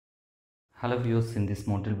Hello viewers, in this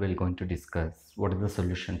module we are going to discuss what is the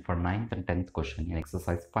solution for 9th and 10th question in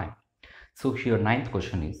exercise 5. So here 9th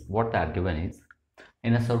question is what they are given is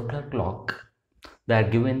in a circular clock they are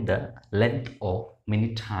given the length of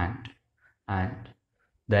minute hand and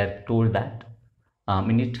they are told that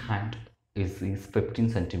minute hand is 15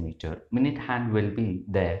 centimeter. Minute hand will be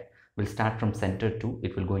there, will start from center to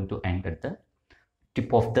it will going to end at the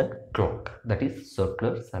tip of the clock, that is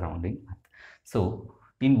circular surrounding earth. So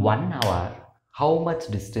in 1 hour how much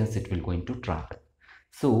distance it will going to travel?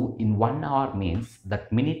 So in 1 hour means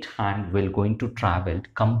that minute hand will going to travel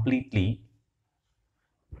completely.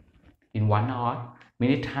 In 1 hour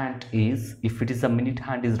minute hand is, if it is a minute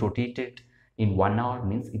hand is rotated in 1 hour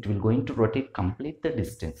means it will going to rotate complete the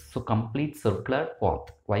distance, so complete circular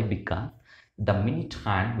path. Why? Because the minute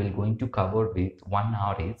hand will going to cover with 1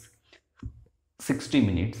 hour is 60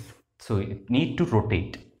 minutes, so it need to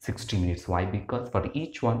rotate 60 minutes. Why? Because for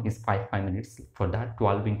each one is 5 minutes, for that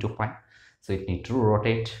 12 into 5, so it need to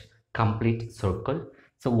rotate complete circle.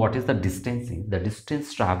 So what is the distance? Is the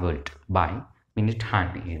distance traveled by minute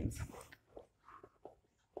hand is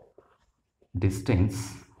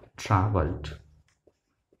distance traveled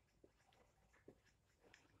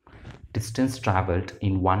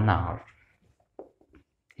in 1 hour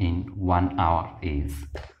is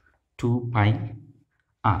 2 pi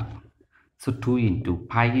r. So 2 into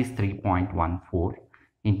pi is 3.14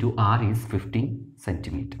 into r is 15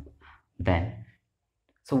 centimeter. Then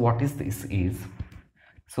so what is this is,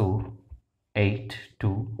 so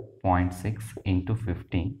 82.6 into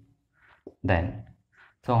 15, then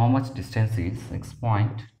so how much distance is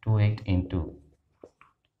 6.28 into,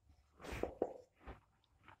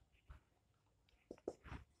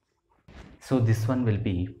 so this one will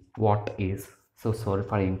be what is, so sorry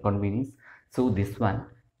for inconvenience, so this one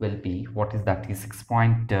will be what is that is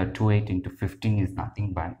 6.28 into 15 is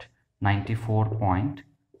nothing but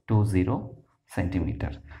 94.20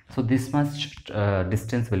 centimeter. So this much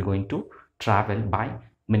distance will going to travel by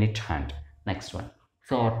minute hand. Next one,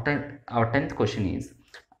 so our 10th question is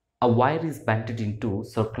a wire is bent into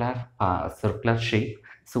circular shape.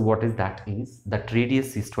 So what is that is, that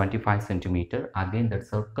radius is 25 centimeter. Again that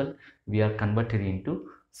circle we are converted into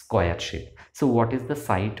square shape. So what is the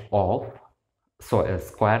side of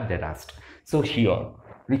square they asked? So here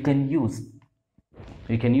we can use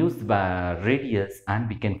the radius and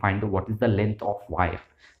we can find what is the length of wire.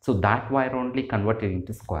 So that wire only converted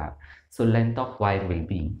into square. So length of wire will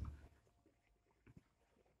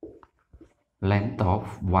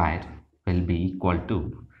be equal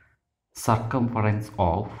to circumference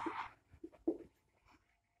of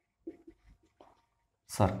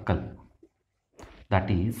circle,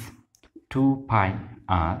 that is 2 pi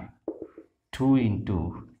r, 2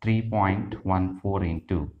 into 3.14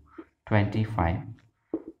 into 25.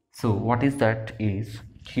 So what is that is,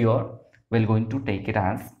 here we're going to take it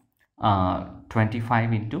as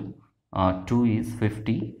 25 into 2 is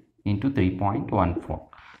 50 into 3.14.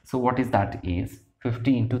 So what is that is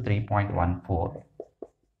 50 into 3.14,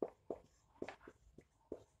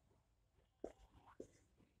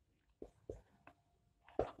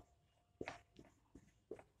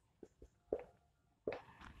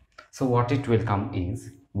 so what it will come is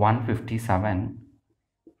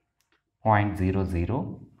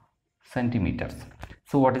 157.00 centimeters.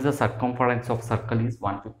 So what is the circumference of circle is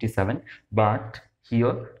 157, but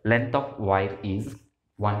here length of wire is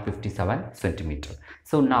 157 centimeter.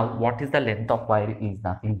 So now what is the length of wire is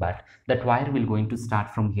nothing but that wire will going to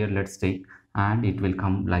start from here, let's say, and it will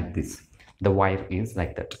come like this. The wire is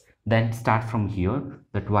like that, then start from here,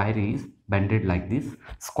 that wire is bended like this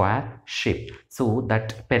square shape. So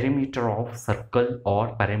that perimeter of circle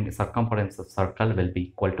or circumference of circle will be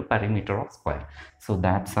equal to perimeter of square. So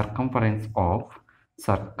that circumference of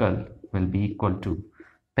circle will be equal to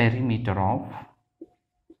perimeter of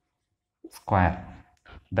square.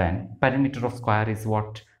 Then perimeter of square is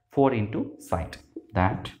what? 4 into side.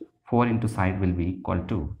 That 4 into side will be equal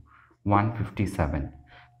to 157.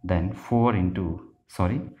 Then 4 into,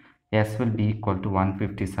 sorry, S will be equal to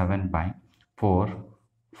 157 by 4.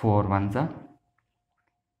 4 1s are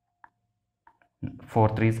 4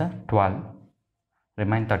 3s are 12.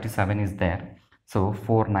 Remain 37 is there. So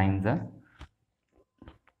 4 9s are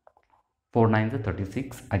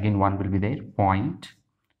 36. Again 1 will be there.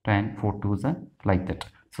 0.10 4 2s are like that.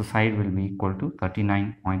 So side will be equal to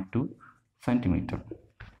 39.2 centimeter.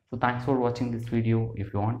 So thanks for watching this video.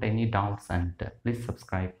 If you want any doubts, and please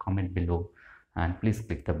subscribe, comment below, and please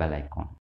click the bell icon.